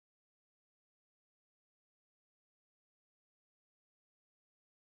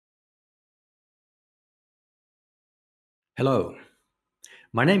Hello,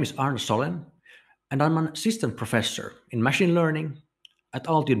 my name is Arno Solen, and I'm an assistant professor in machine learning at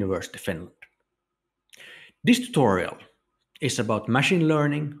Aalto University, Finland. This tutorial is about machine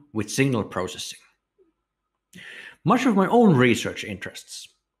learning with signal processing. Much of my own research interests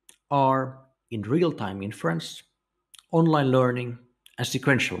are in real-time inference, online learning, and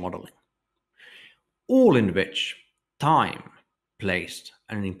sequential modeling, all in which time plays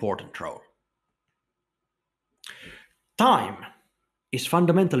an important role. Time is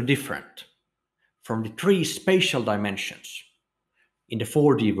fundamentally different from the three spatial dimensions in the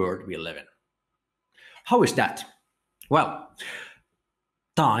 4D world we live in. How is that? Well,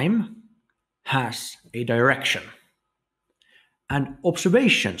 time has a direction, and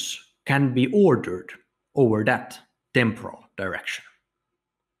observations can be ordered over that temporal direction.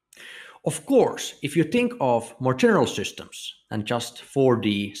 Of course, if you think of more general systems than just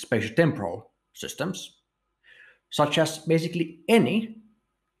 4D spatiotemporal systems, such as basically any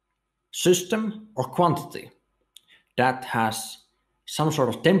system or quantity that has some sort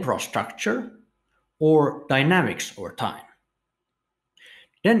of temporal structure or dynamics over time,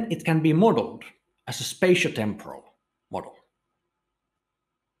 then it can be modeled as a spatiotemporal model.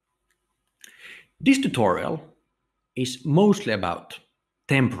 This tutorial is mostly about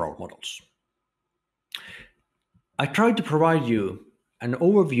temporal models. I tried to provide you an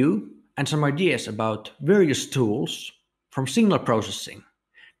overview and some ideas about various tools from signal processing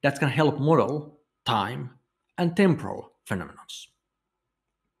that can help model time and temporal phenomena.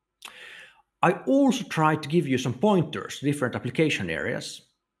 I also tried to give you some pointers to different application areas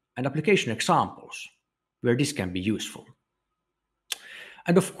and application examples where this can be useful.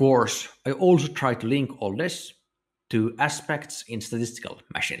 And of course, I also tried to link all this to aspects in statistical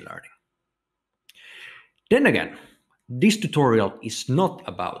machine learning. Then again, this tutorial is not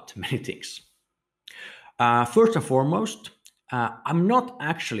about many things. First and foremost, I'm not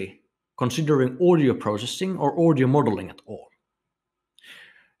actually considering audio processing or audio modeling at all.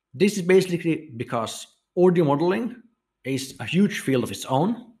 This is basically because audio modeling is a huge field of its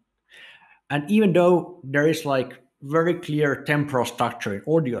own. And even though there is like very clear temporal structure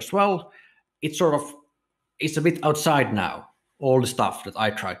in audio as well, it's a bit outside now, all the stuff that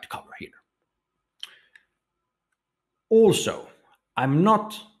I tried to cover here. Also, I'm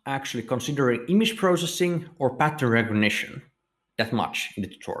not actually considering image processing or pattern recognition that much in the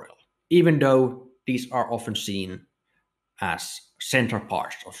tutorial, even though these are often seen as central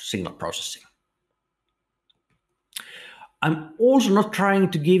parts of signal processing. I'm also not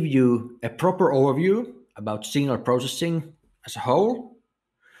trying to give you a proper overview about signal processing as a whole,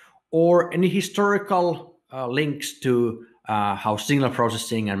 or any historical links to how signal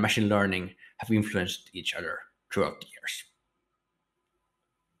processing and machine learning have influenced each other throughout the years.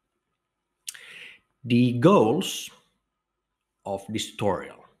 The goals of this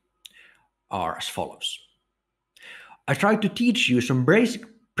tutorial are as follows. I tried to teach you some basic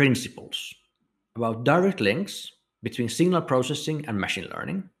principles about direct links between signal processing and machine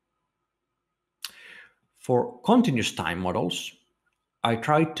learning. For continuous time models, I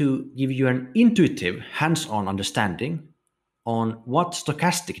tried to give you an intuitive, hands-on understanding on what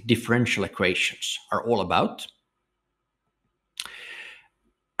stochastic differential equations are all about.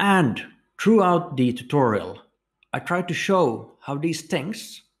 And throughout the tutorial, I tried to show how these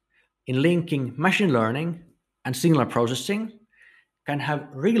things in linking machine learning and signal processing can have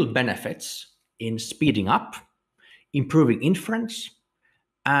real benefits in speeding up, improving inference,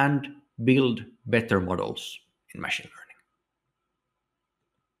 and build better models in machine learning.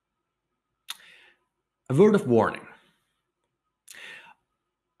 A word of warning.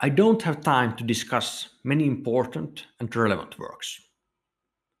 I don't have time to discuss many important and relevant works.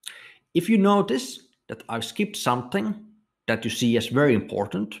 If you notice that I've skipped something that you see as very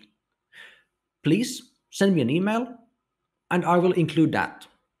important, please send me an email and I will include that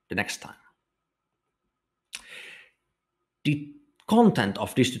the next time. The content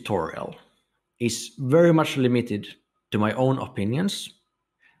of this tutorial is very much limited to my own opinions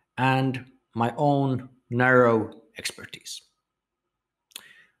and my own narrow expertise.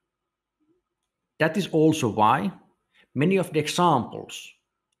 That is also why many of the examples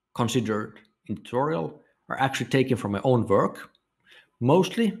considered in the tutorial are actually taken from my own work,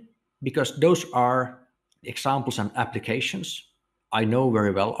 mostly because those are examples and applications I know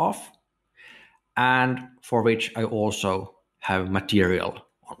very well of, and for which I also have material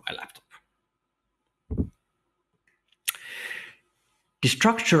on my laptop. The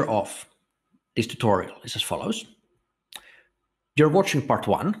structure of this tutorial is as follows. You're watching part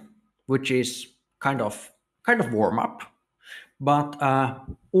one, which is kind of warm up, but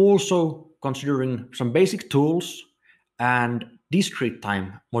also considering some basic tools and discrete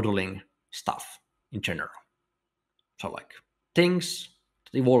time modeling stuff in general. So like things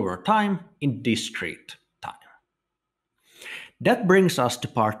that evolve over time in discrete time. That brings us to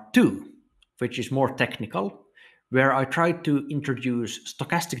part 2, which is more technical, where I try to introduce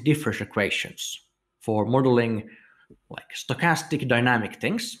stochastic differential equations for modeling like stochastic dynamic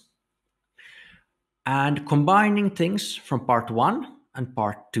things, and combining things from part 1 and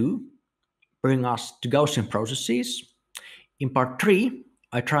part 2 bring us to Gaussian processes. In part 3,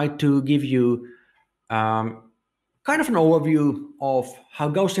 I try to give you kind of an overview of how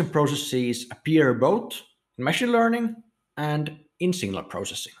Gaussian processes appear both in machine learning and in signal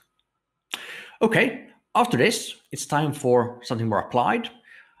processing. Okay, after this, it's time for something more applied.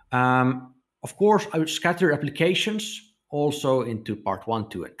 Of course, I would scatter applications also into part 1,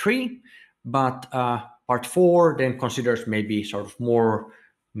 2, and 3, but part 4 then considers maybe sort of more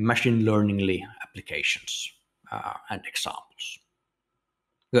machine learningly applications and examples.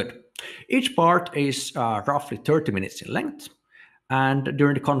 Good. Each part is roughly 30 minutes in length, and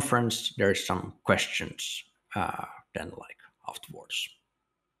during the conference there is some questions then like afterwards.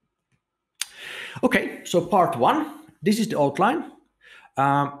 Okay, so part 1, this is the outline.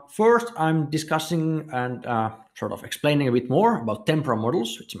 First, I'm discussing and sort of explaining a bit more about temporal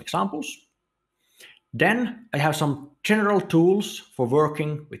models with some examples. Then I have some general tools for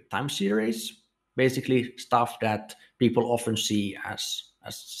working with time series, basically stuff that people often see as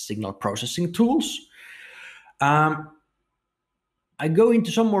signal processing tools. I go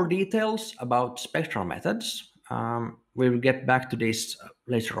into some more details about spectral methods. We will get back to this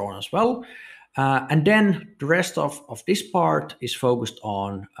later on as well. And then the rest of this part is focused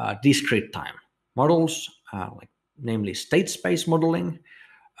on discrete time models, like namely state space modeling,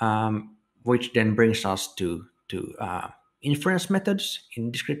 which then brings us to inference methods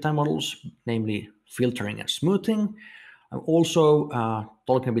in discrete time models, namely filtering and smoothing. I'm also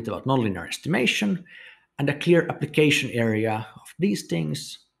talking a bit about nonlinear estimation, and a clear application area of these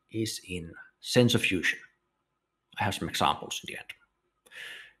things is in sensor fusion. I have some examples in the end.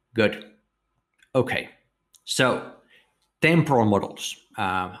 Good. Okay, so temporal models.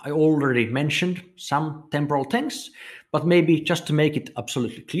 I already mentioned some temporal things, but maybe just to make it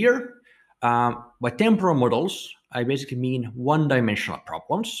absolutely clear, by temporal models, I basically mean one-dimensional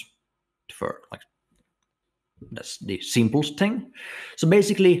problems. For like, that's the simplest thing. So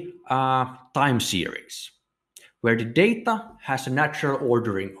basically, time series, where the data has a natural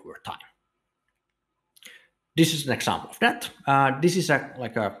ordering over time. This is an example of that. This is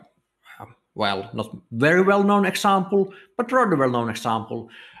well, not very well-known example, but rather well-known example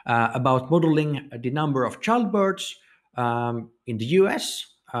about modeling the number of childbirths in the US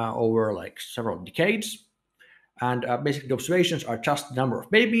over like several decades. And basically the observations are just the number of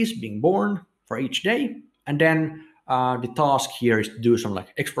babies being born for each day. And then the task here is to do some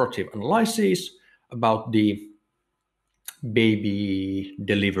like explorative analysis about the baby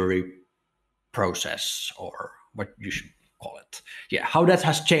delivery process, or what you should call it. Yeah, how that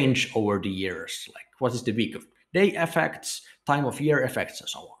has changed over the years, like what is the week of day effects, time of year effects, and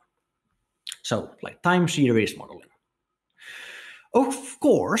so on. So like time series modeling. Of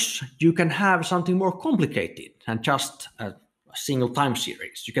course, you can have something more complicated than just a single time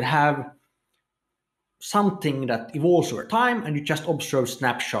series. You can have something that evolves over time and you just observe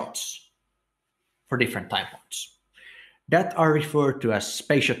snapshots for different time points. That are referred to as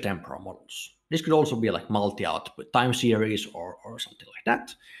spatiotemporal models. This could also be like multi-output time series or something like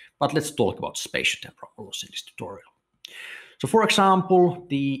that. But let's talk about spatiotemporal models in this tutorial. So for example,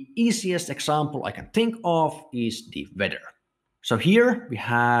 the easiest example I can think of is the weather. So here we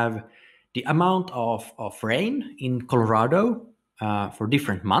have the amount of rain in Colorado for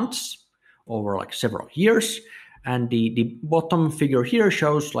different months over like several years. And the bottom figure here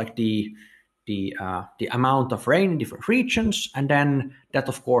shows like the amount of rain in different regions, and then that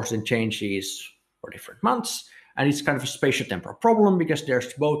of course then changes for different months, and it's kind of a spatiotemporal problem because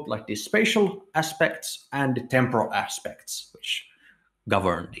there's both like the spatial aspects and the temporal aspects which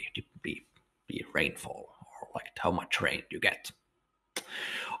govern the rainfall, or like how much rain you get.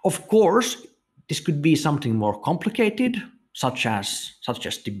 Of course, this could be something more complicated, such as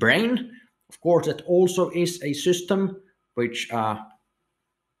the brain. Of course, that also is a system which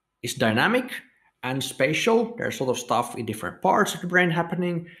is dynamic and spatial. There's a lot of stuff in different parts of the brain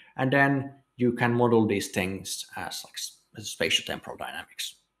happening, and then you can model these things as spatiotemporal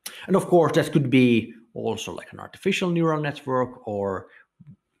dynamics. And of course, that could be also like an artificial neural network or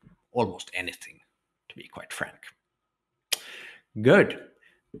almost anything, to be quite frank. Good.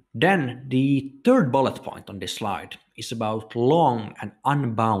 Then the third bullet point on this slide is about long and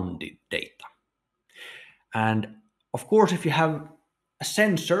unbounded data. And Of course, if you have a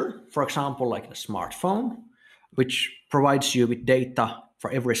sensor, for example, like a smartphone, which provides you with data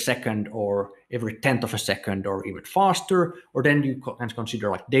for every second or every tenth of a second or even faster, or then you can consider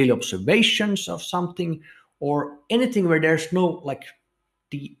like daily observations of something or anything where there's no like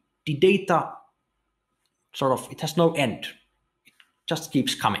the data sort of, it has no end. It just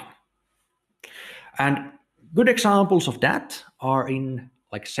keeps coming. And good examples of that are in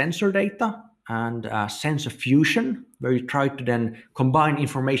like sensor data and sensor fusion, where you try to then combine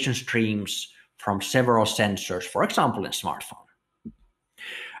information streams from several sensors, for example, in a smartphone.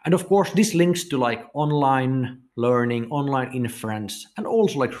 And of course, this links to like online learning, online inference, and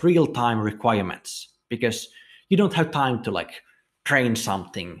also like real-time requirements, because you don't have time to like train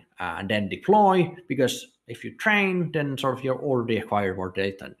something and then deploy, because if you train, then sort of you're already acquired more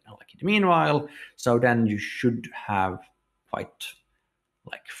data like in the meanwhile. So then you should have quite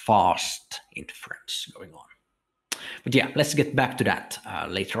like fast inference going on. But yeah, let's get back to that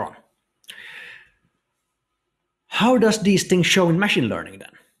later on. How does these things show in machine learning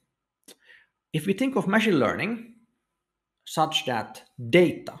then? If we think of machine learning such that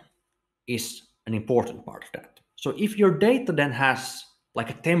data is an important part of that. So if your data then has like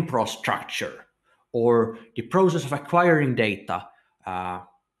a temporal structure, or the process of acquiring data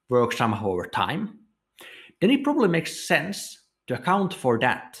works somehow over time, then it probably makes sense to account for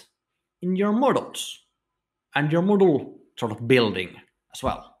that in your models and your model sort of building as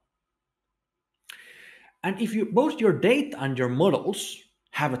well. And if you both your data and your models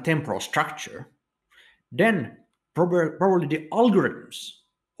have a temporal structure, then probably the algorithms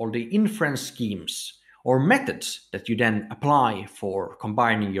or the inference schemes or methods that you then apply for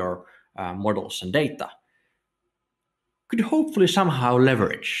combining your models and data could hopefully somehow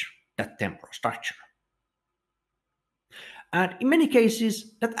leverage that temporal structure. And in many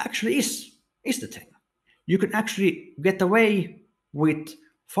cases, that actually is the thing. You can actually get away with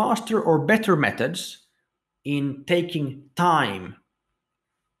faster or better methods in taking time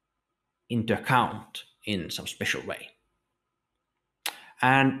into account in some special way.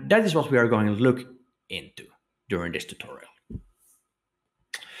 And that is what we are going to look into during this tutorial.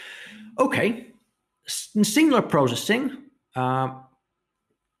 Okay, in signal processing,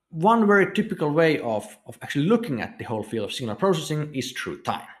 one very typical way of actually looking at the whole field of signal processing is through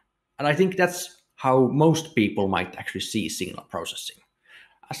time. And I think that's how most people might actually see signal processing,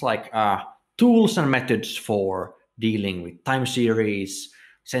 as like tools and methods for dealing with time series,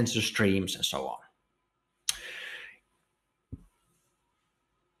 sensor streams, and so on.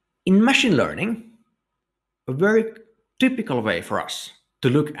 In machine learning, a very typical way for us to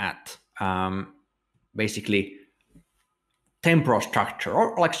look at basically temporal structure,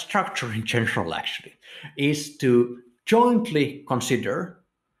 or like structure in general actually, is to jointly consider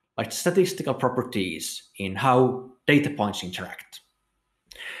like statistical properties in how data points interact.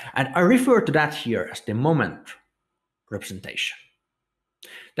 And I refer to that here as the moment representation.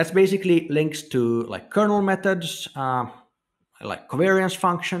 That's basically links to like kernel methods, like covariance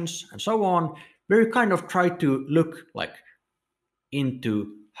functions and so on, where you kind of try to look like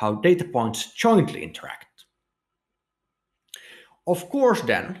into how data points jointly interact. Of course,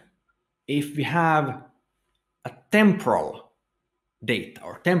 then, if we have a temporal data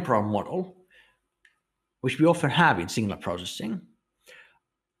or temporal model, which we often have in signal processing,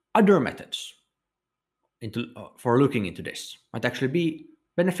 other methods for looking into this might actually be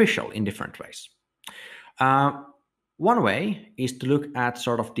beneficial in different ways. One way is to look at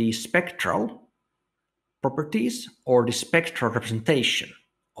sort of the spectral properties or the spectral representation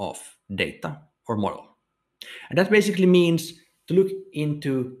of data or model. And that basically means to look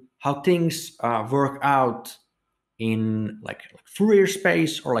into how things work out in like Fourier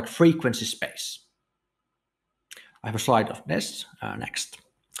space or like frequency space. I have a slide of this next.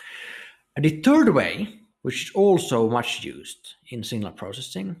 And the third way, which is also much used in signal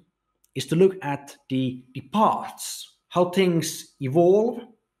processing, is to look at the paths, how things evolve,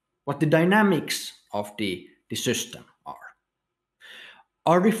 what the dynamics of the system are.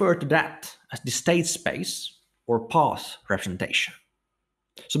 I refer to that as the state space or path representation.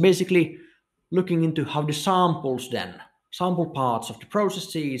 So basically looking into how the sample parts of the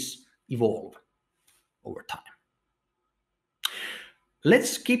processes evolve over time.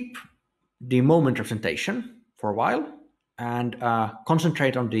 Let's skip the moment representation for a while and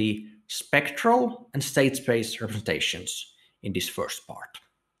concentrate on the spectral and state space representations in this first part.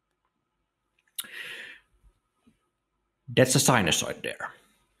 That's a sinusoid there.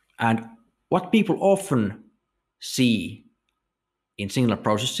 And what people often see in signal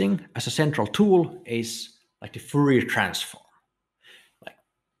processing as a central tool is like the Fourier transform. Like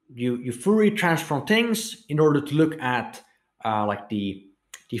you Fourier transform things in order to look at like the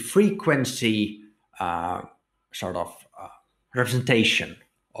frequency sort of representation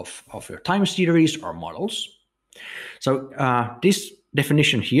of your time series or models. So this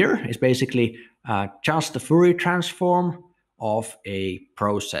definition here is basically just the Fourier transform of a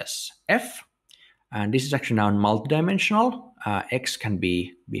process f, and this is actually now multidimensional. X can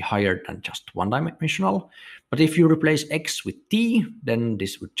be higher than just one-dimensional, but if you replace x with t, then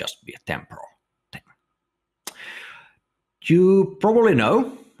this would just be a temporal thing. You probably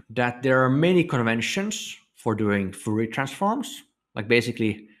know that there are many conventions for doing Fourier transforms, like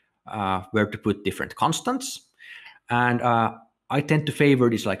basically where to put different constants. And I tend to favor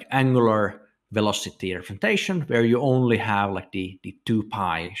this like angular velocity representation, where you only have like the 2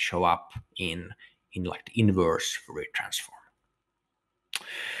 pi show up in like the inverse Fourier transform.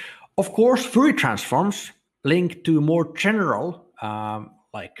 Of course, Fourier transforms link to more general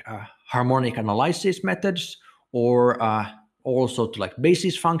harmonic analysis methods, or also to like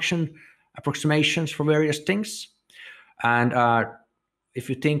basis function approximations for various things. And if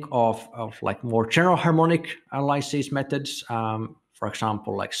you think of like more general harmonic analysis methods, for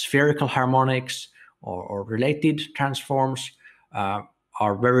example, like spherical harmonics or related transforms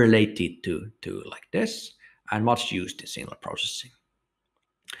are very related to like this and much used in signal processing.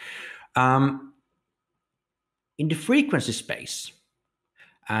 In the frequency space,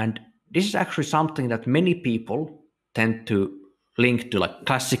 and this is actually something that many people tend to link to like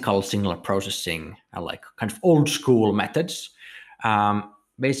classical signal processing and like kind of old school methods,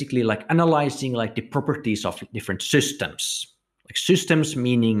 basically like analyzing like the properties of different systems, like systems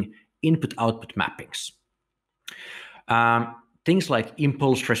meaning input-output mappings. Things like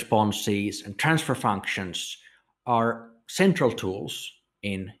impulse responses and transfer functions are central tools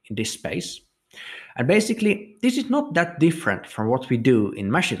in this space. And basically, this is not that different from what we do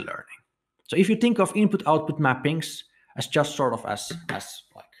in machine learning. So if you think of input-output mappings as just sort of as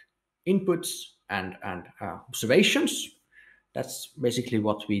like inputs and observations, that's basically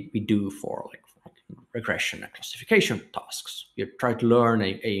what we do for like regression and classification tasks. You try to learn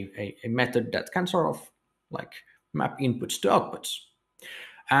a method that can sort of like map inputs to outputs.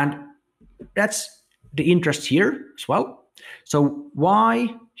 And that's the interest here as well. So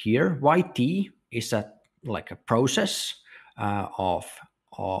y here, yt is like a process of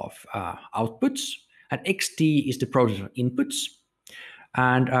outputs, and xt is the process of inputs.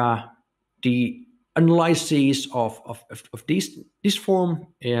 And the analyses of this form,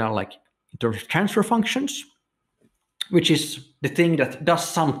 like in terms of transfer functions, which is the thing that does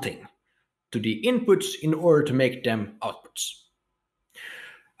something to the inputs in order to make them outputs.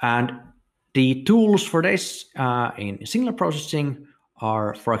 And the tools for this in signal processing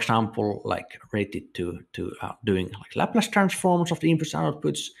are, for example, like related to doing like Laplace transforms of the inputs and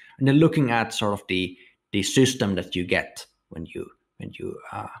outputs, and then looking at sort of the system that you get when you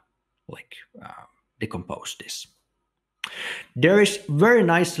decompose this. There is very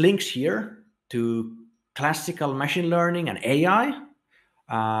nice links here to classical machine learning and AI,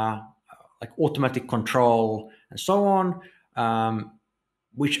 like automatic control and so on,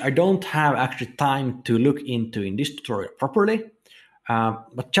 which I don't have actually time to look into in this tutorial properly.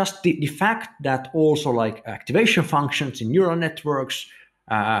 But just the fact that also like activation functions in neural networks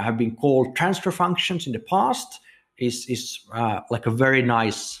have been called transfer functions in the past is like a very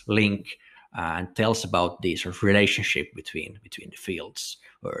nice link and tells about the sort of relationship between the fields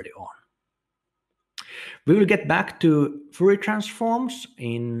early on. We will get back to Fourier transforms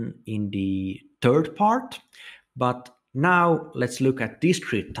in the third part, but now let's look at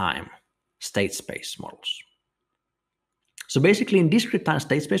discrete time state space models. So basically in discrete time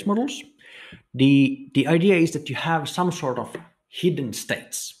state space models, the idea is that you have some sort of hidden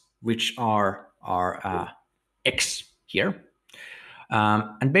states, which are x here.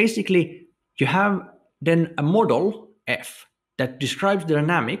 And basically you have then a model f that describes the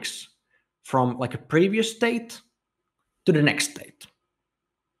dynamics from like a previous state to the next state.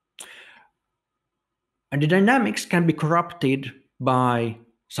 And the dynamics can be corrupted by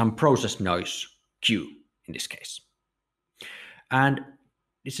some process noise Q in this case. And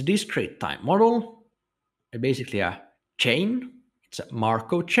it's a discrete time model, basically a chain. It's a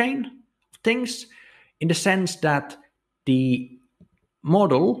Markov chain of things, in the sense that the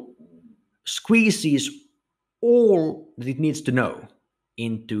model squeezes all that it needs to know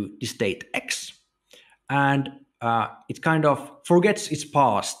into the state X, and it kind of forgets its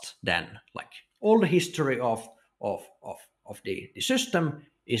past then. Like all the history of the system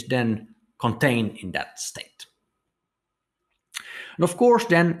is then contained in that state. And of course,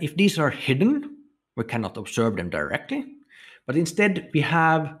 then if these are hidden, we cannot observe them directly, but instead we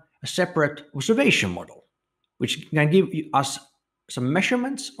have a separate observation model, which can give us some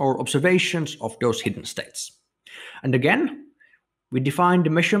measurements or observations of those hidden states. And again, we define the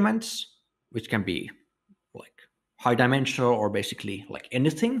measurements, which can be like high dimensional or basically like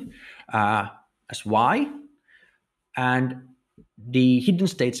anything, as y. And the hidden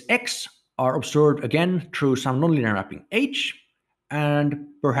states x are observed again through some nonlinear mapping h, and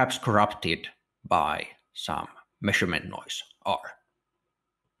perhaps corrupted by some measurement noise r.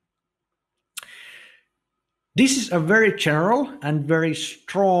 This is a very general and very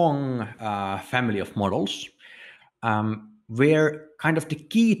strong family of models, where kind of the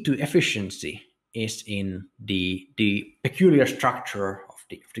key to efficiency is in the peculiar structure of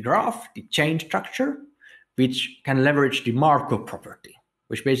the graph, the chain structure, which can leverage the Markov property,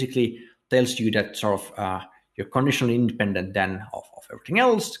 which basically tells you that sort of you're conditionally independent then of everything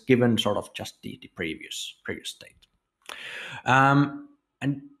else, given sort of just the previous state.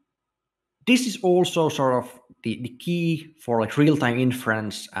 And this is also sort of the key for like real-time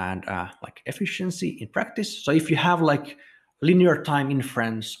inference and like efficiency in practice. So if you have like linear time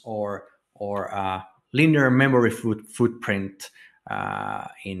inference or linear memory footprint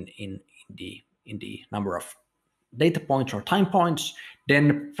in the number of data points or time points,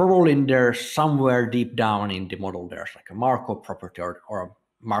 then probably there's somewhere deep down in the model there's like a Markov property or a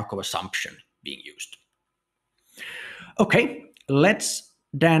Markov assumption being used. Okay, let's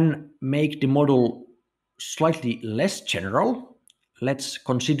then make the model slightly less general. Let's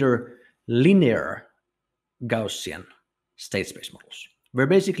consider linear Gaussian state space models, where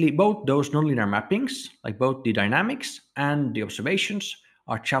basically both those nonlinear mappings, like both the dynamics and the observations,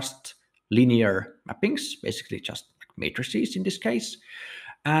 are just linear mappings, basically just matrices in this case,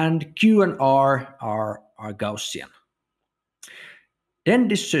 and Q and R are Gaussian. Then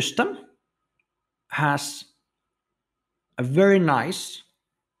this system has a very nice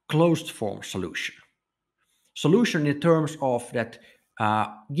closed form solution. Solution in terms of that,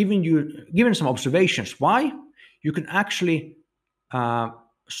 given some observations y, you can actually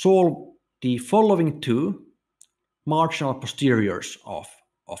solve the following two marginal posteriors of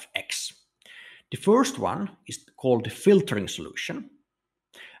x. The first one is called the filtering solution,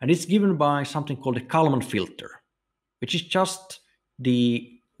 and it's given by something called the Kalman filter, which is just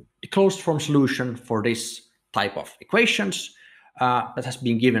the closed form solution for this type of equations that has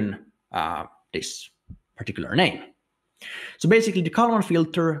been given this particular name. So basically the Kalman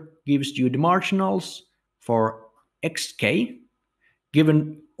filter gives you the marginals for xk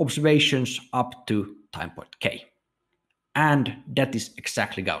given observations up to time point k. And that is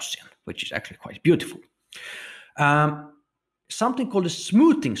exactly Gaussian, which is actually quite beautiful. Something called a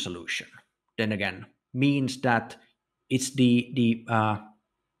smoothing solution, then again, means that it's the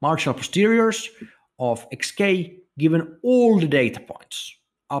marginal posteriors of xk given all the data points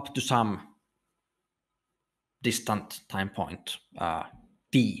up to some distant time point,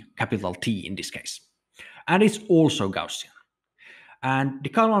 t, capital T in this case. And it's also Gaussian. And the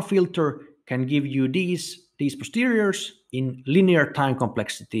Kalman filter can give you these posteriors in linear time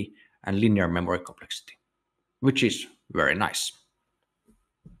complexity and linear memory complexity, which is very nice.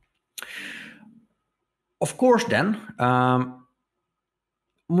 Of course, then,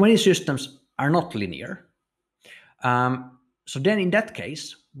 many systems are not linear. So then in that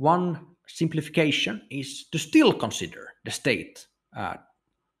case, one simplification is to still consider the state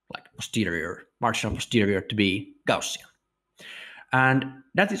like marginal posterior to be Gaussian. And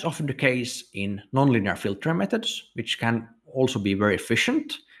that is often the case in nonlinear filtering methods, which can also be very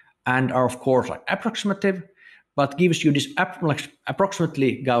efficient and are of course like approximative, but gives you this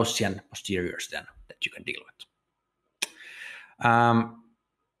approximately Gaussian posteriors then that you can deal with.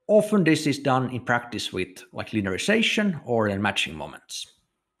 Often this is done in practice with like linearization or then matching moments.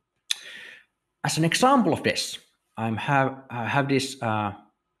 As an example of this, I have this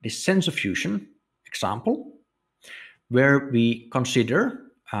sensor fusion example where we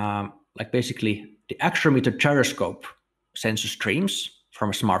consider like basically the accelerometer gyroscope sensor streams from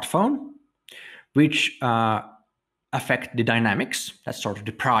a smartphone, which affect the dynamics. That's sort of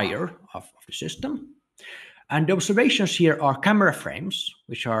the prior of the system. And the observations here are camera frames,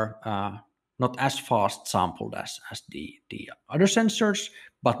 which are not as fast sampled as the other sensors,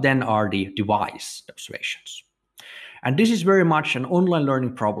 but then are the device observations. And this is very much an online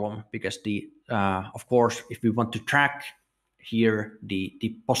learning problem because of course, if we want to track here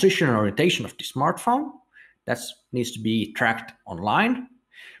the position and orientation of the smartphone, that needs to be tracked online.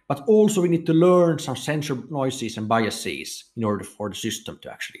 But also we need to learn some sensor noises and biases in order for the system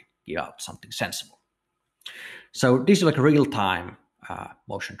to actually give out something sensible. So this is like a real-time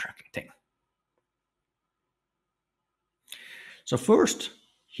motion tracking thing. So first,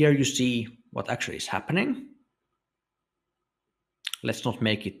 Here you see what actually is happening. Let's not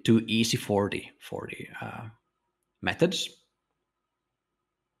make it too easy for the methods.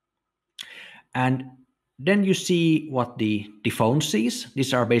 And then you see what the phone sees.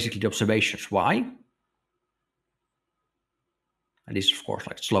 These are basically the observations y. And this is, of course,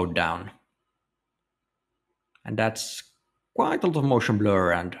 like slowed down. And that's quite a lot of motion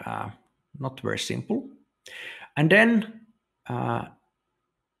blur and not very simple. And then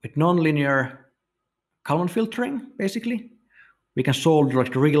with nonlinear Kalman filtering, basically, we can solve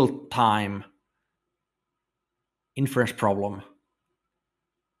like the real-time inference problem,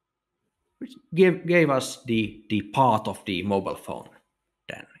 which gave us the path of the mobile phone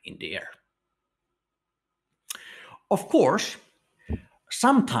then in the air. Of course,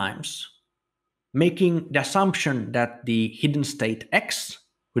 sometimes making the assumption that the hidden state X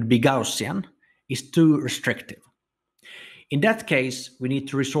would be Gaussian is too restrictive. In that case, we need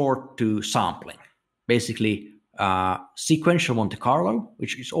to resort to sampling, basically sequential Monte Carlo,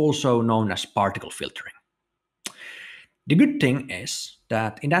 which is also known as particle filtering. The good thing is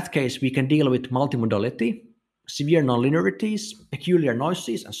that in that case, we can deal with multimodality, severe nonlinearities, peculiar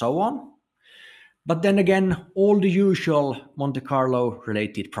noises, and so on. But then again, all the usual Monte Carlo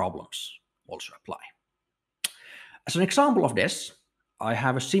related problems also apply. As an example of this, I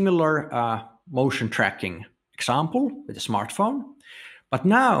have a similar motion tracking example with a smartphone, but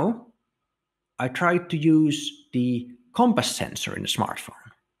now I tried to use the compass sensor in the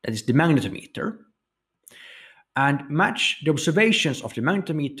smartphone, that is the magnetometer, and match the observations of the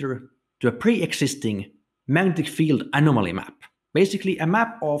magnetometer to a pre-existing magnetic field anomaly map, basically a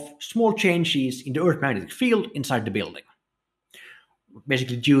map of small changes in the Earth magnetic field inside the building,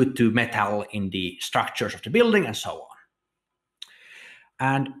 basically due to metal in the structures of the building and so on.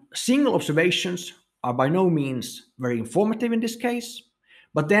 And single observations are by no means very informative in this case,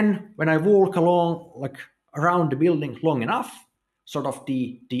 but then when I walk along, like around the building long enough, sort of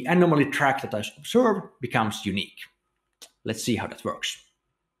the anomaly track that I observe becomes unique. Let's see how that works.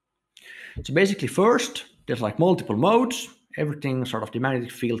 So basically first, there's like multiple modes. Everything sort of the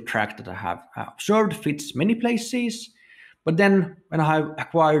magnetic field track that I have observed fits many places. But then when I have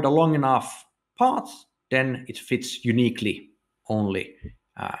acquired a long enough path, then it fits uniquely only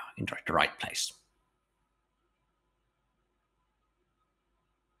in the right place.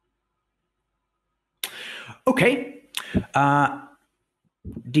 Okay,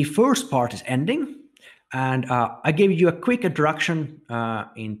 the first part is ending, and I gave you a quick introduction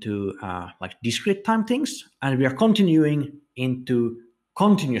into like discrete time things, and we are continuing into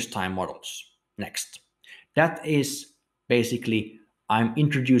continuous time models next. That is basically, I'm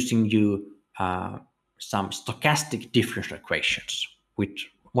introducing you some stochastic differential equations, which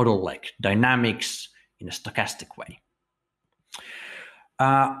model like dynamics in a stochastic way.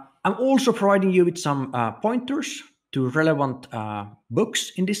 I'm also providing you with some pointers to relevant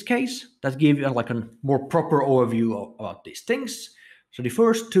books in this case that give you like a more proper overview about these things. So the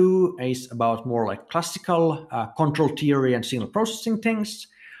first two is about more like classical control theory and signal processing things.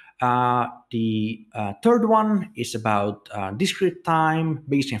 The third one is about discrete time,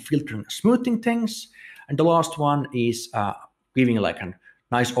 Bayesian filtering and smoothing things. And the last one is giving like a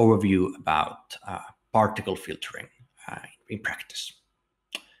nice overview about particle filtering in practice.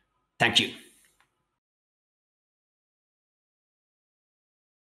 Thank you.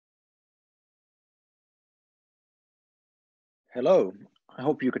 Hello, I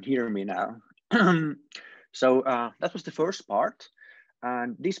hope you can hear me now. So that was the first part,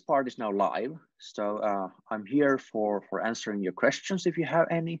 and this part is now live. So I'm here for answering your questions if you have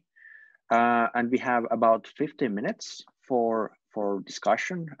any. And we have about 15 minutes for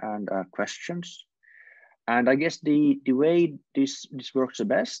discussion and questions. And I guess the way this works the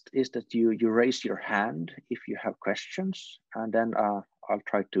best is that you raise your hand if you have questions, and then I'll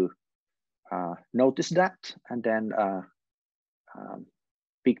try to notice that, and then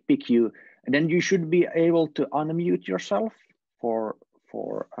pick you, and then you should be able to unmute yourself for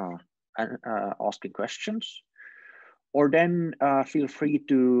asking questions, or then feel free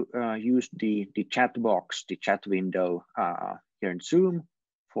to use the chat box, the chat window here in Zoom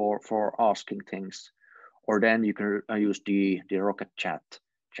for asking things, or then you can use the Rocket chat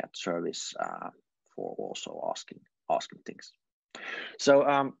service for also asking things.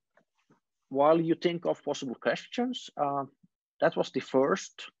 So while you think of possible questions, that was the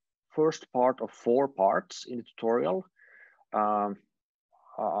first part of 4 parts in the tutorial. I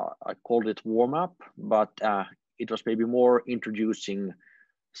called it warm up, but it was maybe more introducing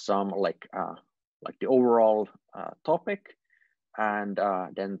some like the overall topic, and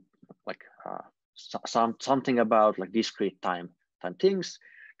then like something about like discrete time things,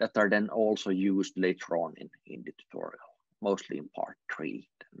 that are then also used later on in the tutorial, mostly in part 3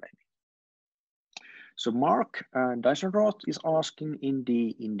 then maybe. So Mark Dysenroth is asking in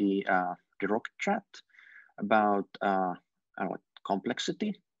the Rocket chat about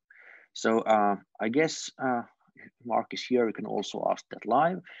complexity. So I guess Mark is here, you can also ask that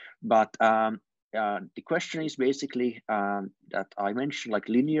live, but the question is basically that I mentioned like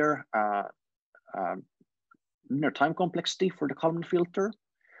linear time complexity for the Kalman filter.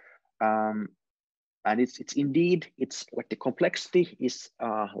 And it's like the complexity is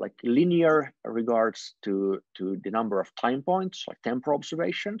like linear regards to the number of time points, like temporal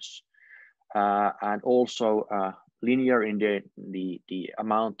observations, and also linear in the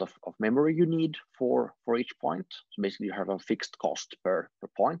amount of memory you need for each point. So basically you have a fixed cost per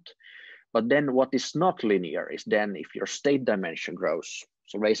point. But then what is not linear is then if your state dimension grows.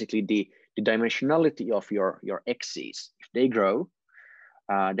 So basically the dimensionality of your x's, if they grow,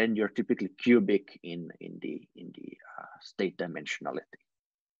 then you're typically cubic in the state dimensionality,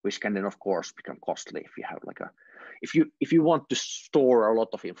 which can then of course become costly if you have like if you want to store a lot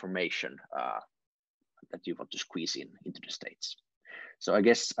of information that you want to squeeze into the states. So I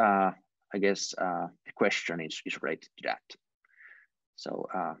guess the question is related to that. So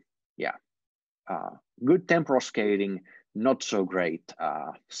yeah, good temporal scaling, not so great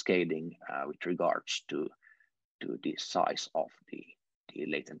scaling with regards to the size of the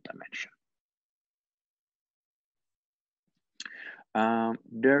latent dimension.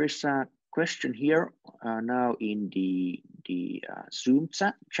 There is a question here now in the Zoom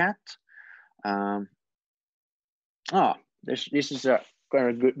chat. This is a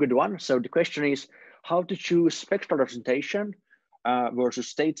good one. So the question is how to choose spectral representation versus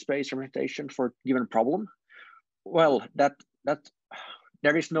state space representation for a given problem. Well, that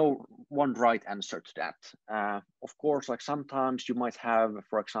there is no one right answer to that. Of course, like sometimes you might have,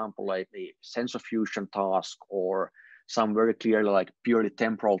 for example, like the sensor fusion task or some very clearly like purely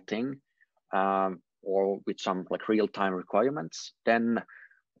temporal thing, or with some like real-time requirements. Then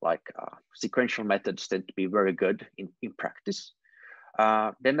like sequential methods tend to be very good in practice.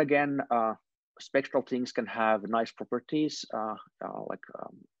 Then again, spectral things can have nice properties, like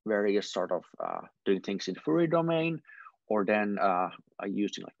various sort of doing things in the Fourier domain, or then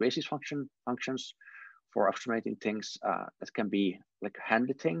using like basis functions for approximating things. That can be like a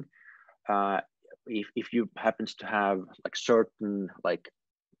handy thing. If you happens to have like certain like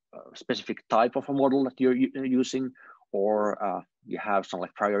specific type of a model that you're using, or you have some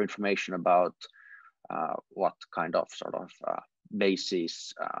like prior information about what kind of sort of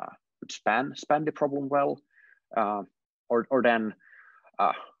basis would span the problem well, or then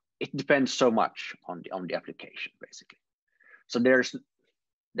it depends so much on the application basically. So there's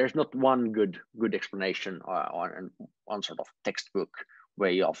not one good explanation on one sort of textbook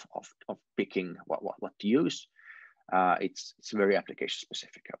way of picking what to use. It's very application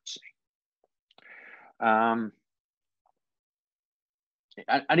specific, I would say.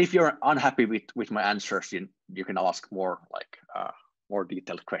 And if you're unhappy with my answers, you can ask more like more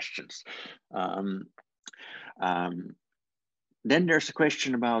detailed questions. Then there's a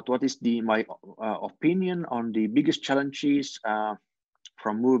question about what is my opinion on the biggest challenges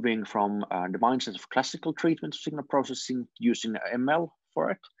from moving from the mindset of classical treatment to signal processing using ML for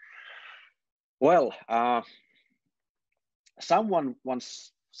it. Well, someone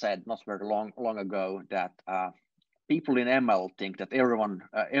once said not very long ago that people in ML think that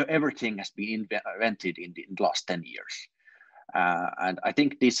everything has been invented in the last 10 years. And I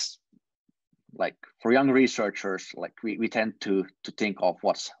think this, like for young researchers, like we tend to think of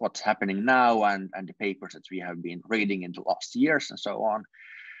what's happening now and the papers that we have been reading in the last years and so on.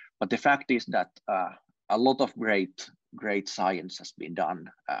 But the fact is that a lot of great science has been done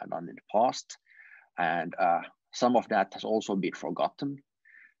in the past, and some of that has also been forgotten.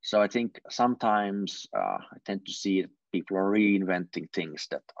 So I think sometimes I tend to see people are reinventing things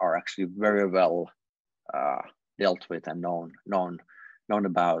that are actually very well dealt with and known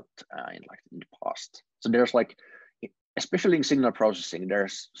about in the past. So there's like, especially in signal processing,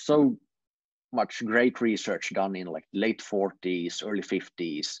 there's so much great research done in like late 40s, early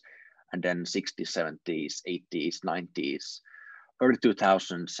 50s, and then 60s, 70s, 80s, 90s, early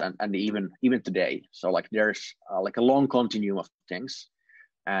 2000s, and even today. So like there's like a long continuum of things.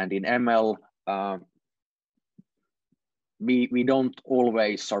 And in ML, we don't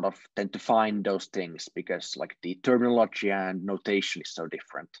always sort of tend to find those things because like the terminology and notation is so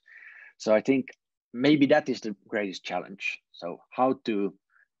different. So I think maybe that is the greatest challenge. So how to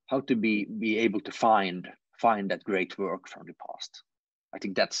be able to find that great work from the past. I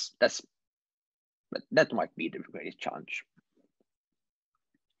think that might be the greatest challenge.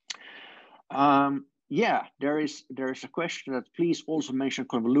 Yeah, there is a question that please also mention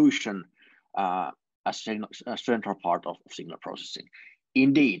convolution as a central part of signal processing.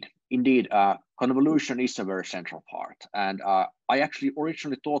 Indeed, convolution is a very central part, and I actually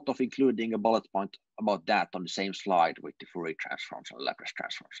originally thought of including a bullet point about that on the same slide with the Fourier transforms and Laplace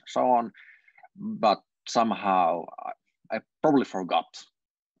transforms and so on, but somehow I probably forgot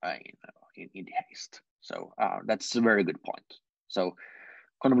in the haste. So that's a very good point. So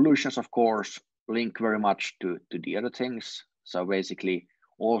convolutions, of course, link very much to the other things. So basically,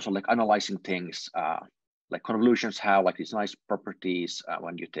 also like analyzing things, like convolutions have like these nice properties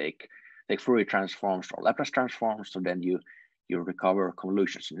when you take Fourier transforms or Laplace transforms. So then you recover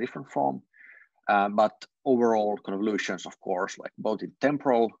convolutions in a different form. But overall convolutions, of course, like both in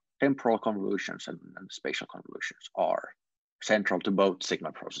temporal convolutions and spatial convolutions are central to both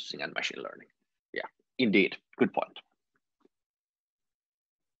signal processing and machine learning. Yeah, indeed, good point.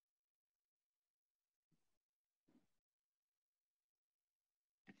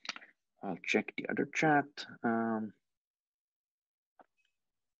 I'll check the other chat.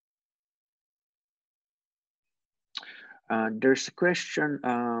 There's a question.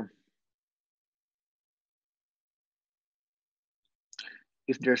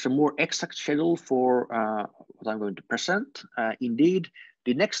 If there's a more exact schedule for what I'm going to present. Indeed,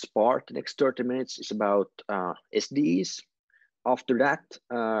 the next part, the next 30 minutes is about SDEs. After that,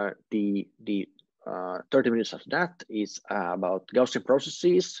 the 30 minutes after that is about Gaussian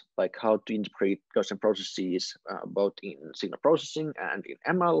processes, like how to integrate Gaussian processes both in signal processing and in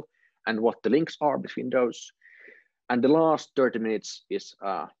ML, and what the links are between those. And the last 30 minutes is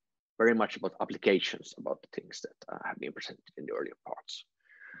very much about applications, about the things that have been presented in the earlier parts.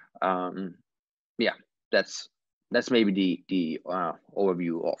 Yeah, that's maybe the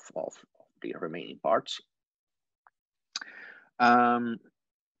overview of the remaining parts.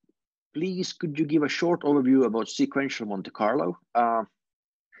 Please, could you give a short overview about sequential Monte Carlo?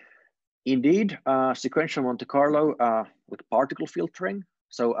 Indeed, sequential Monte Carlo with particle filtering.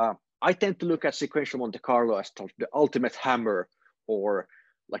 So I tend to look at sequential Monte Carlo as the ultimate hammer, or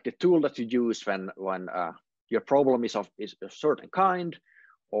like the tool that you use when your problem is a certain kind,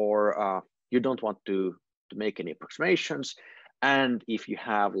 or you don't want to make any approximations, and if you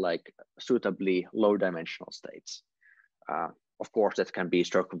have like suitably low dimensional states. Of course, that can be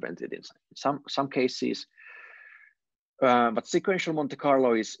circumvented in some cases. But sequential Monte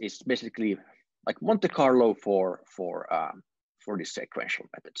Carlo is basically like Monte Carlo for the sequential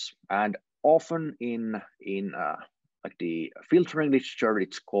methods. And often in like the filtering literature,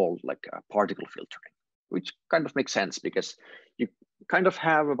 it's called like particle filtering, which kind of makes sense because you kind of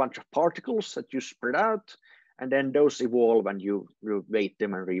have a bunch of particles that you spread out, and then those evolve and you weight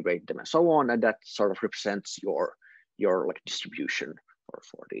them and reweight them and so on, and that sort of represents your like distribution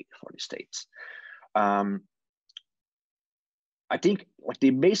for the states. I think like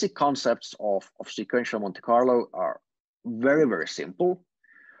the basic concepts of sequential Monte Carlo are very, very simple.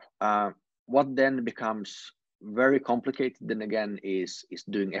 What then becomes very complicated then again is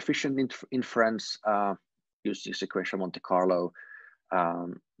doing efficient inference using sequential Monte Carlo,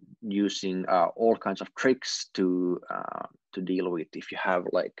 using all kinds of tricks to deal with. If you have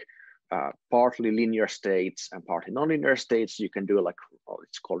like partly linear states and partly nonlinear states, you can do like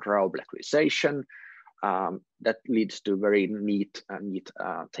it's called Raoult regularization. That leads to very neat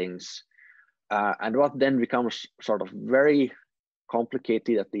things. And what then becomes sort of very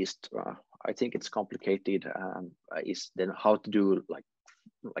complicated, at least I think it's complicated, is then how to do like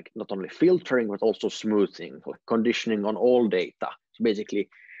not only filtering but also smoothing, like conditioning on all data. So basically,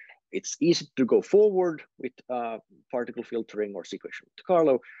 it's easy to go forward with particle filtering or sequential Monte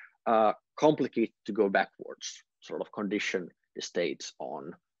Carlo, complicated to go backwards, sort of condition the states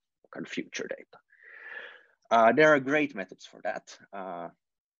on kind of future data. There are great methods for that,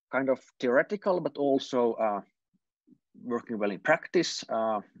 kind of theoretical, but also working well in practice.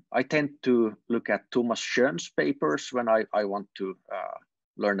 I tend to look at Thomas Schoen's papers when I want to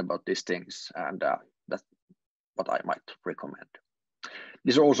learn about these things, and that's what I might recommend.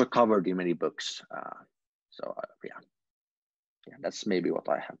 These are also covered in many books. So yeah, that's maybe what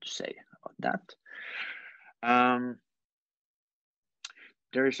I have to say about that.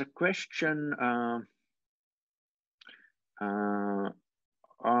 There is a question.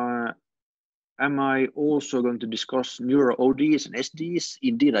 Am I also going to discuss neuro ODEs and SDEs?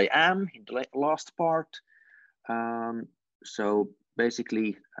 Indeed, I am in the last part. So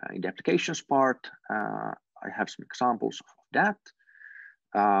basically, in the applications part, I have some examples of that.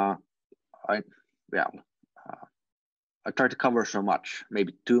 I try to cover so much,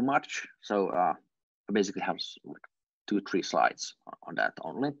 maybe too much. So I basically have like 2-3 slides on that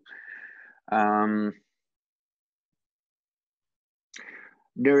only.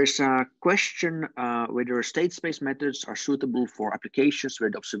 There is a question whether state space methods are suitable for applications where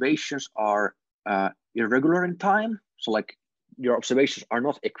the observations are irregular in time. So like your observations are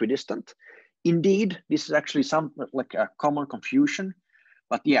not equidistant. Indeed, this is actually like a common confusion,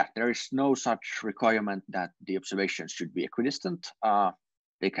 but yeah, there is no such requirement that the observations should be equidistant.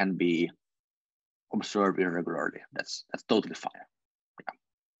 They can be observed irregularly. That's totally fine. Yeah.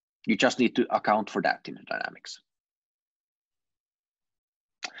 You just need to account for that in the dynamics.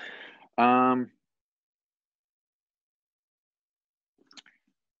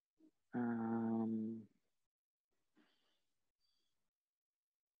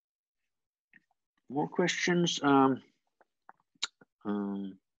 More questions.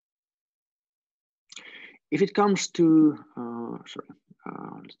 If it comes to,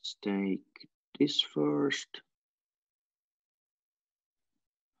 let's take this first.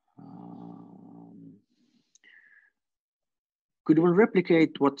 Could one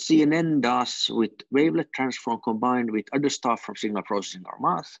replicate what CNN does with wavelet transform combined with other stuff from signal processing or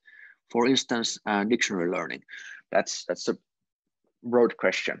math? For instance, dictionary learning. That's a broad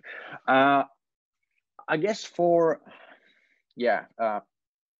question. I guess for, yeah,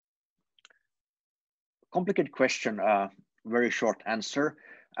 complicated question, very short answer.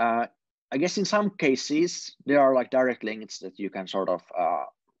 I guess in some cases, there are like direct links that you can sort of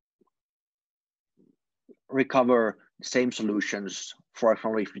recover the same solutions. For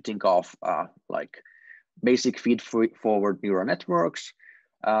example, if you think of like basic feed-forward neural networks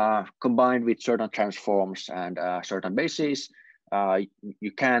combined with certain transforms and certain bases,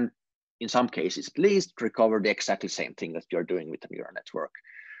 you can, in some cases at least, recover the exactly same thing that you're doing with a neural network.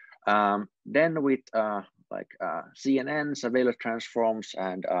 Then with like CNNs, Weyl transforms,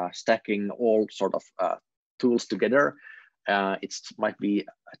 and stacking all sort of tools together, it might be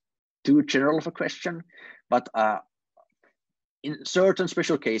too general of a question, but in certain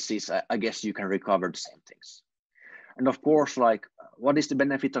special cases, I guess you can recover the same things. And of course, like, what is the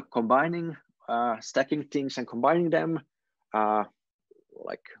benefit of combining, stacking things and combining them?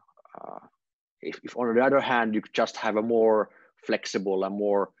 If on the other hand, you just have a more flexible and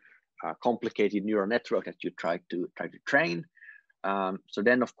more complicated neural network that you try to train. So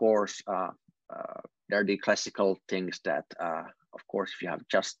then, of course, there are the classical things that, of course, if you have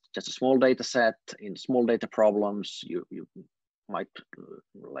just a small data set in small data problems, you might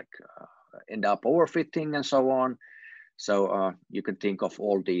end up overfitting and so on. So you can think of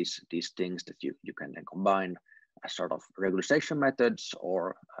all these things that you can then combine as sort of regularization methods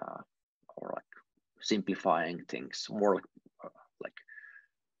or like simplifying things, more like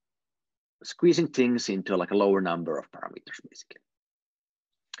squeezing things into like a lower number of parameters, basically.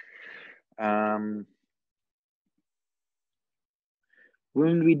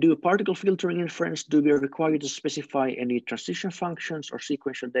 When we do particle filtering inference, do we require to specify any transition functions or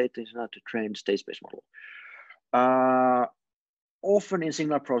sequential data in order to train the state space model? Often in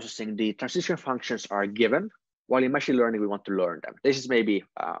signal processing, the transition functions are given, while in machine learning we want to learn them. This is maybe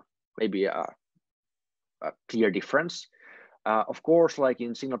a clear difference. Of course, like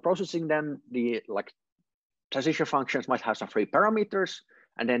in signal processing, then the transition functions might have some free parameters,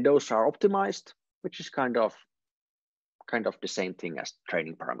 and then those are optimized, which is kind of the same thing as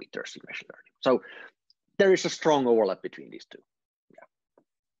training parameters in machine learning. So there is a strong overlap between these two.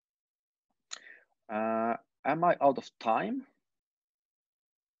 Yeah. Am I out of time?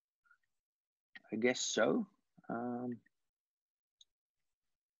 I guess so.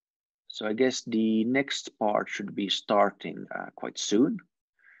 So I guess the next part should be starting quite soon.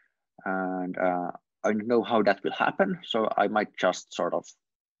 And I don't know how that will happen, so I might just sort of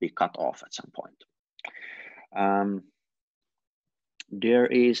be cut off at some point. There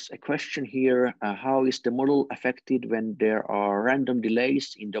is a question here, how is the model affected when there are random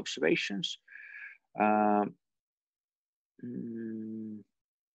delays in the observations?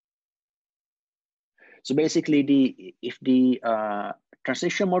 So basically, if the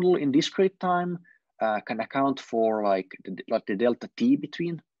transition model in discrete time can account for like the delta t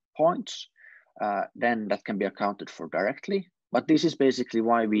between points, then that can be accounted for directly. But this is basically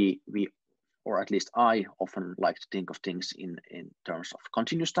why we or at least I often like to think of things in terms of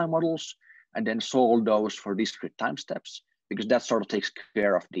continuous time models and then solve those for discrete time steps, because that sort of takes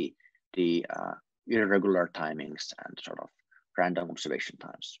care of the irregular timings and sort of random observation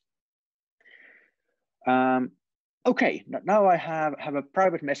times. Okay, now I have a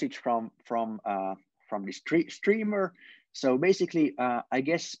private message from the streamer. So basically, I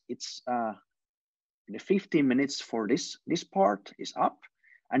guess it's the 15 minutes for this part is up,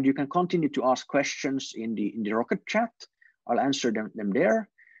 and you can continue to ask questions in the Rocket chat. I'll answer them there.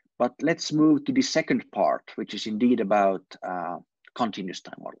 But let's move to the second part, which is indeed about continuous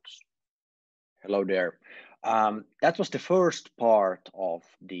time models. Hello there. That was the first part of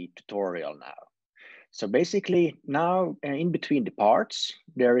the tutorial now. So basically now in between the parts,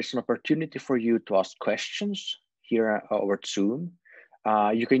 there is an opportunity for you to ask questions here over Zoom.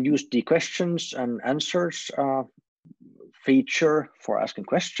 You can use the questions and answers feature for asking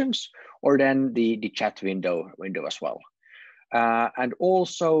questions, or then the chat window as well. And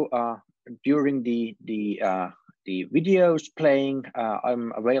also during the videos playing,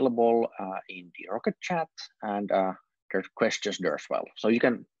 I'm available in the Rocket chat, and there's questions there as well. So you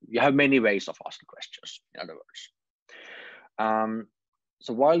have many ways of asking questions, in other words.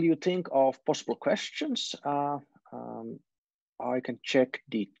 So while you think of possible questions, I can check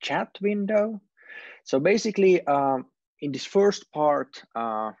the chat window. So basically, in this first part,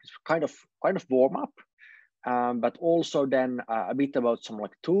 it's kind of warm up, but also then a bit about some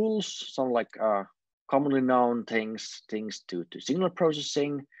like tools, some like commonly known things to signal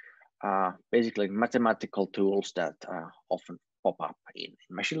processing, basically mathematical tools that often pop up in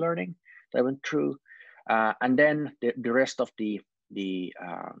machine learning that I went through, and then the rest of the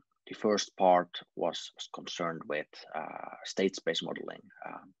first part was concerned with state space modeling,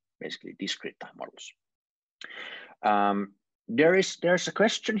 basically discrete time models. There's a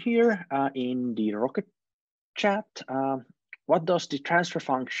question here in the Rocket chat. What does the transfer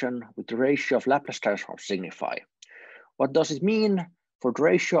function with the ratio of Laplace transform signify? What does it mean for the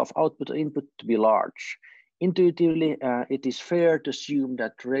ratio of output to input to be large? Intuitively, it is fair to assume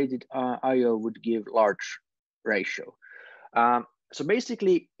that rated I/O would give large ratio. So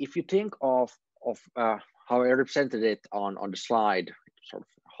basically, if you think of how I represented it on the slide, sort of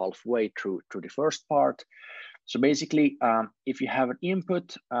halfway through the first part. So basically, if you have an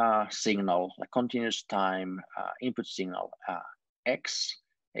input signal, like continuous time input signal x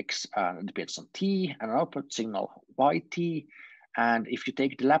depends on t, and an output signal yt, and if you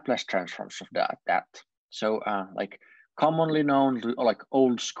take the Laplace transforms of that, so like commonly known, like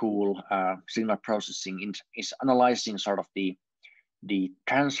old school signal processing is analyzing sort of the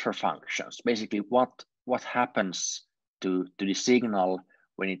transfer functions, basically what happens to the signal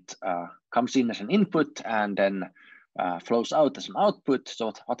when it comes in as an input and then flows out as an output.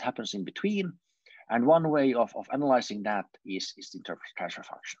 So what happens in between? And one way of analyzing that is to interpret transfer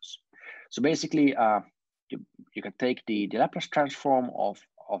functions. So basically, you can take the Laplace transform of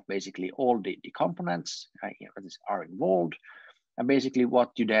basically all the components that are involved, and basically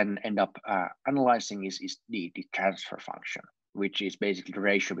what you then end up analyzing is the transfer function, which is basically the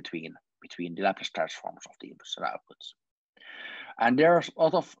ratio between the Laplace transforms of the inputs and outputs. And there's a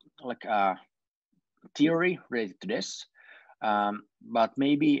lot of like theory related to this, but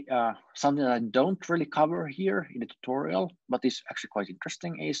maybe something that I don't really cover here in the tutorial, but is actually quite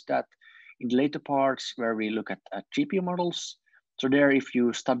interesting, is that in the later parts where we look at GPU models, so there if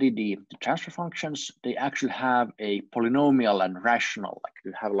you study the transfer functions, they actually have a polynomial and rational, like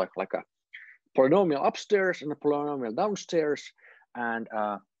you have like a polynomial upstairs and a polynomial downstairs, and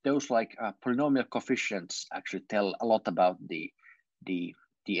those like polynomial coefficients actually tell a lot about the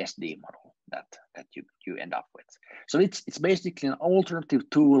SDE model that you end up with. So it's basically an alternative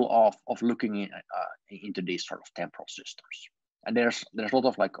tool of looking into these sort of temporal systems. And there's a lot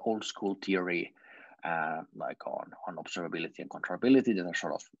of like old school theory, like on observability and controllability that are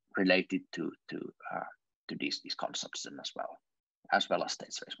sort of related to these concepts and as well as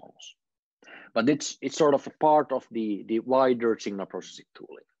state space models. But it's sort of a part of the wider signal processing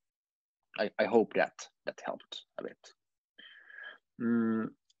tooling. I hope that helped a bit.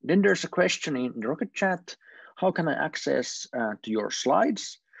 Then there's a question in the Rocket chat. How can I access to your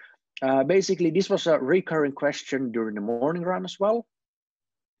slides? Basically, this was a recurring question during the morning run as well,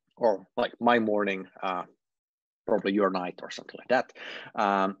 or like my morning, probably your night or something like that.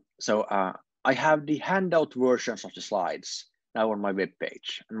 So I have the handout versions of the slides now on my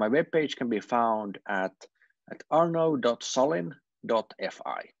webpage, and my webpage can be found at arno.solin.fi.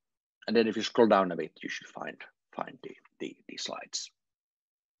 And then if you scroll down a bit, you should find the slides.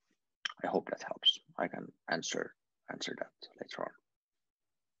 I hope that helps. I can answer that later on.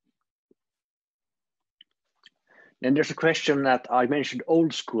 Then there's a question that I mentioned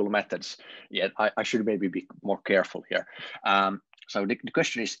old school methods. Yeah, I should maybe be more careful here. So the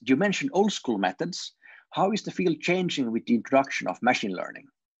question is, you mentioned old school methods. How is the field changing with the introduction of machine learning?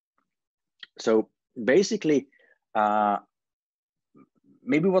 So basically,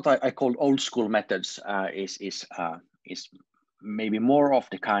 maybe what I call old school methods is maybe more of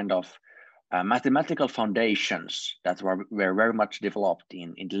the kind of mathematical foundations that were very much developed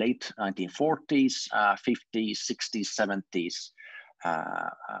in the late 1940s, 50s, 60s, 70s,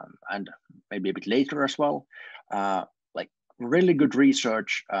 and maybe a bit later as well, like really good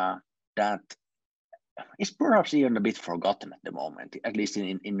research that is perhaps even a bit forgotten at the moment, at least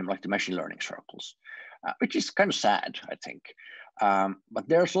in like the machine learning circles, which is kind of sad, I think. But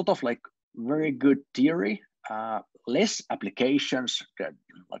there's a lot of like very good theory, less applications,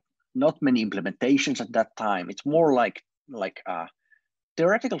 like not many implementations at that time. It's more like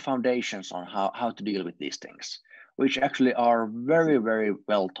theoretical foundations on how to deal with these things, which actually are very, very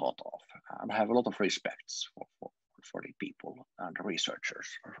well thought of. And I have a lot of respects for the people and the researchers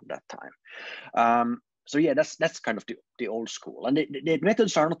from that time. So yeah, that's kind of the old school, and the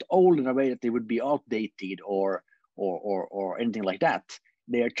methods are not old in a way that they would be outdated or anything like that.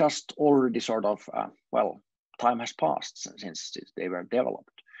 They are just already sort of well, time has passed since they were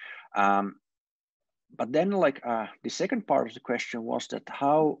developed. But then, like the second part of the question was that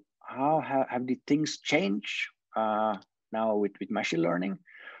how have the things changed now with machine learning?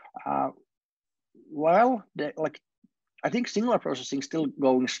 Well, like I think signal processing still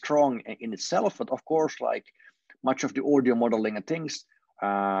going strong in itself, but of course, like much of the audio modeling and things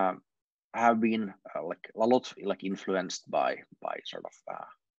have been like a lot like influenced by sort of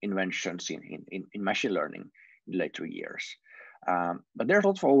inventions in machine learning in later years. But there's a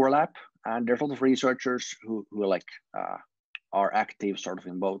lot of overlap, and there's a lot of researchers who like are active sort of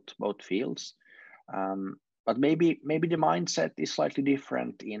in both fields. But maybe the mindset is slightly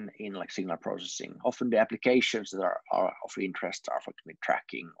different in like signal processing. Often the applications that are of interest are for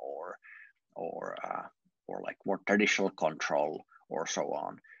tracking or like more traditional control or so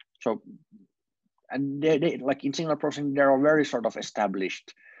on. So, and they like in signal processing, there are very sort of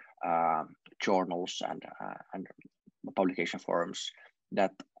established journals and publication forums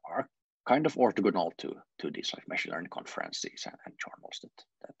that are kind of orthogonal to these like machine learning conferences and journals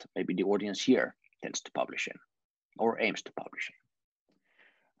that maybe the audience here tends to publish in or aims to publish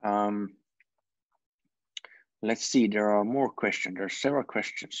in. Let's see, there are more questions. There are several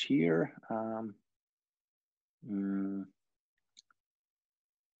questions here.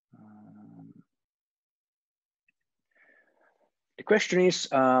 The question is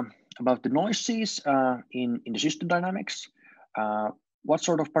about the noises in the system dynamics. What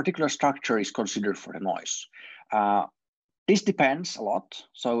sort of particular structure is considered for the noise? This depends a lot.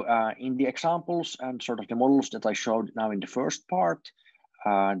 So in the examples and sort of the models that I showed now in the first part,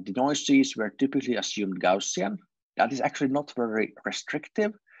 the noises were typically assumed Gaussian. That is actually not very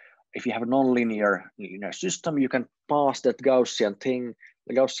restrictive. If you have a nonlinear system, you can pass that Gaussian thing,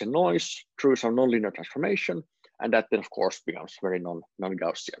 the Gaussian noise, through some nonlinear transformation, and that then of course becomes very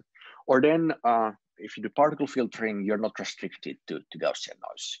non-Gaussian. Or then if you do particle filtering, you're not restricted to Gaussian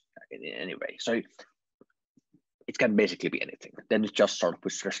noise in any way. So it can basically be anything. Then it just sort of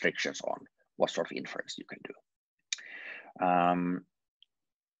puts restrictions on what sort of inference you can do.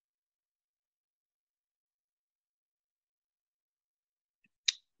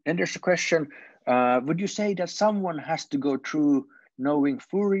 Then there's a question, would you say that someone has to go through knowing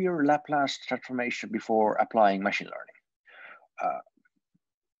Fourier Laplace transformation before applying machine learning?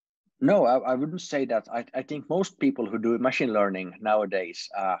 No, I wouldn't say that. I think most people who do machine learning nowadays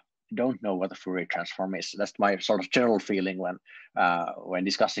don't know what a Fourier transform is. That's my sort of general feeling when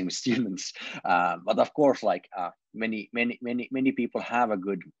discussing with students. But of course, like many people have a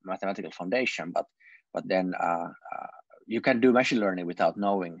good mathematical foundation, but then you can do machine learning without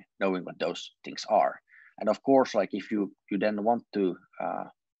knowing what those things are. And of course, like if you then want to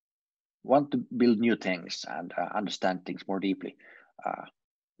build new things and understand things more deeply,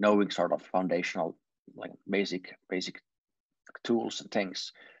 knowing sort of foundational, like basic tools and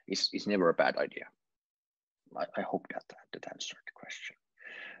things is never a bad idea. I hope that answered the question.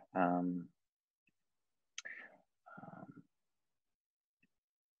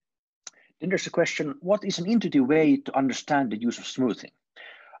 Then there's a question, what is an intuitive way to understand the use of smoothing?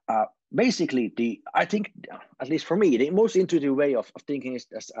 Basically, I think, at least for me, the most intuitive way of thinking is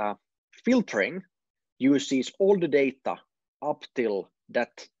as filtering uses all the data up till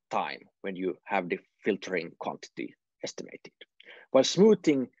that time when you have the filtering quantity estimated. While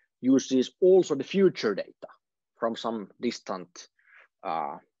smoothing uses also the future data from some distant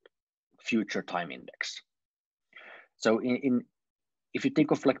future time index. So if you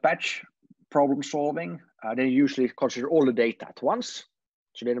think of like batch problem solving, they usually consider all the data at once.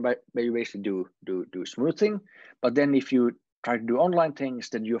 So then you basically do smoothing. But then if you try to do online things,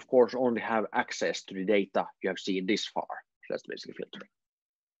 then you of course only have access to the data you have seen this far. So that's basically filtering.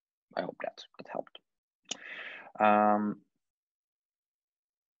 I hope that helped.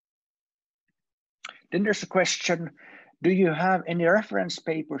 Then there's a question, do you have any reference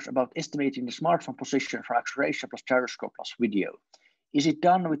papers about estimating the smartphone position for acceleration plus gyroscope plus video? is it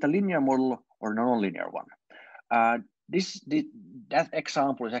done with a linear model or non-linear one? That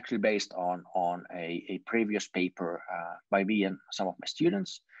example is actually based on a previous paper by me and some of my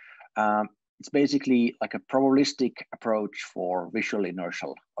students. It's basically like a probabilistic approach for visual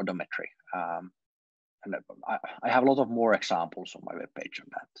inertial odometry. And I have a lot of more examples on my webpage on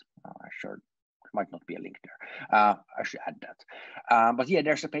that. Sure, there might not be a link there. I should add that. But yeah,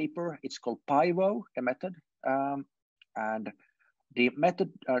 there's a paper. It's called PyVo, the method. And the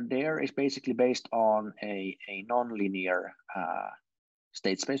method there is basically based on a non-linear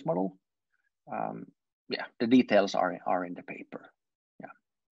state space model. Yeah, the details are in the paper. Yeah,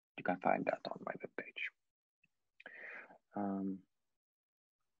 you can find that on my webpage.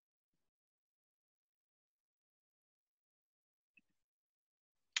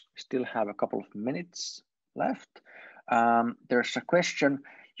 Still have a couple of minutes left. There's a question.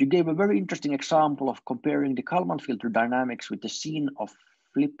 You gave a very interesting example of comparing the Kalman filter dynamics with the scene of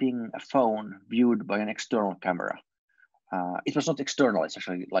flipping a phone viewed by an external camera. It was not external, it's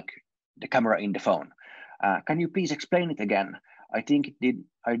actually like the camera in the phone. Can you please explain it again? I think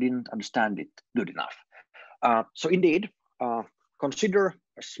I didn't understand it good enough. So indeed, consider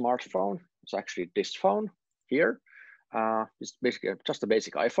a smartphone. It's actually this phone here. It's basically just a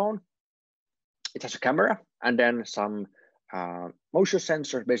basic iPhone. It has a camera and then some motion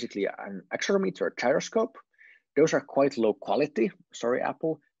sensors, basically an accelerometer, a gyroscope. Those are quite low quality. Sorry,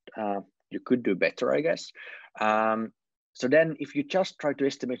 Apple. You could do better, I guess. So then if you just try to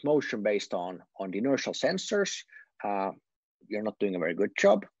estimate motion based on the inertial sensors, you're not doing a very good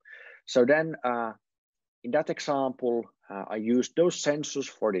job. So then in that example, I used those sensors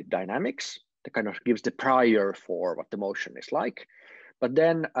for the dynamics. That kind of gives the prior for what the motion is like. But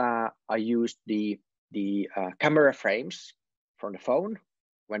then I used the camera frames from the phone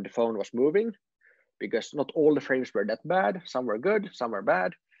when the phone was moving, because not all the frames were that bad. Some were good, some were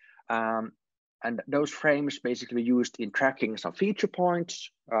bad. And those frames basically used in tracking some feature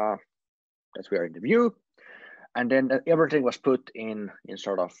points that were in the view. And then everything was put in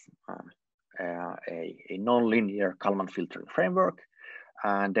sort of a non-linear Kalman filtering framework.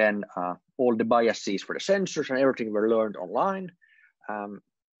 And then all the biases for the sensors and everything were learned online.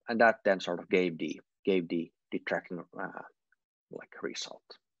 And that then sort of gave the tracking like result.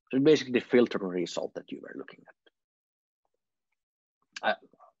 So basically the filtering result that you were looking at.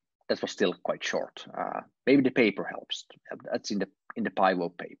 That was still quite short. Maybe the paper helps. That's in the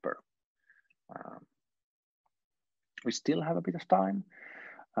PyVo paper. We still have a bit of time.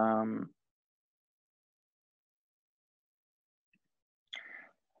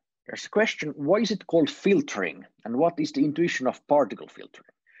 There's a question, why is it called filtering? And what is the intuition of particle filtering?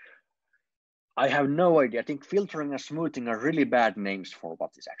 I have no idea. I think filtering and smoothing are really bad names for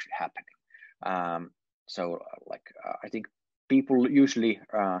what is actually happening. I think people usually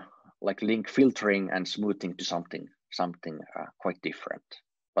like link filtering and smoothing to something quite different,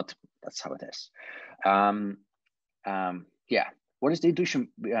 but that's how it is. Yeah, what is the intuition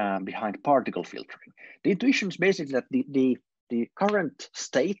behind particle filtering? The intuition is basically that the current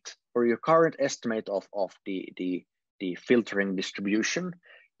state or your current estimate of the filtering distribution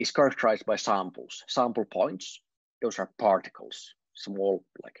is characterized by samples, sample points. Those are particles, small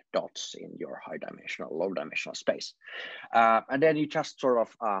like dots in your high dimensional, low dimensional space. And then you just sort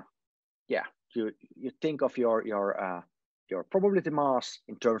of, you think of your probability mass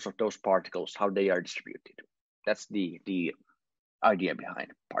in terms of those particles, how they are distributed. That's the idea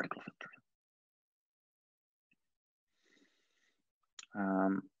behind particle filtering.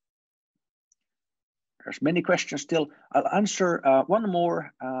 There's many questions still. I'll answer one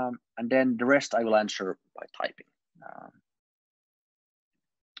more, and then the rest I will answer by typing.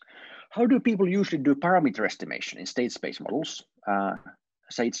 How do people usually do parameter estimation in state space models?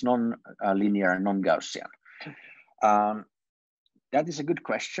 Say it's non-linear and non-Gaussian. That is a good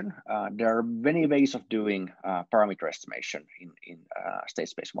question. There are many ways of doing parameter estimation in state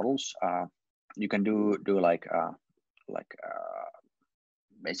space models. You can do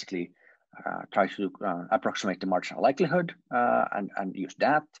basically try to approximate the marginal likelihood and use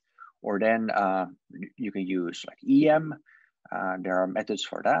that, or then you can use like EM. There are methods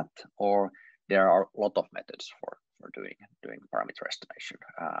for that, or there are a lot of methods for doing parameter estimation.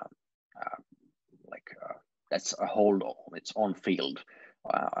 That's a whole its own field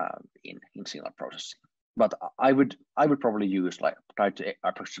in signal processing. But I would probably use try to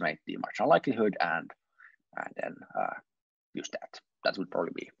approximate the marginal likelihood and then use that. That would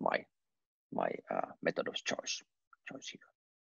probably be my method of choice here.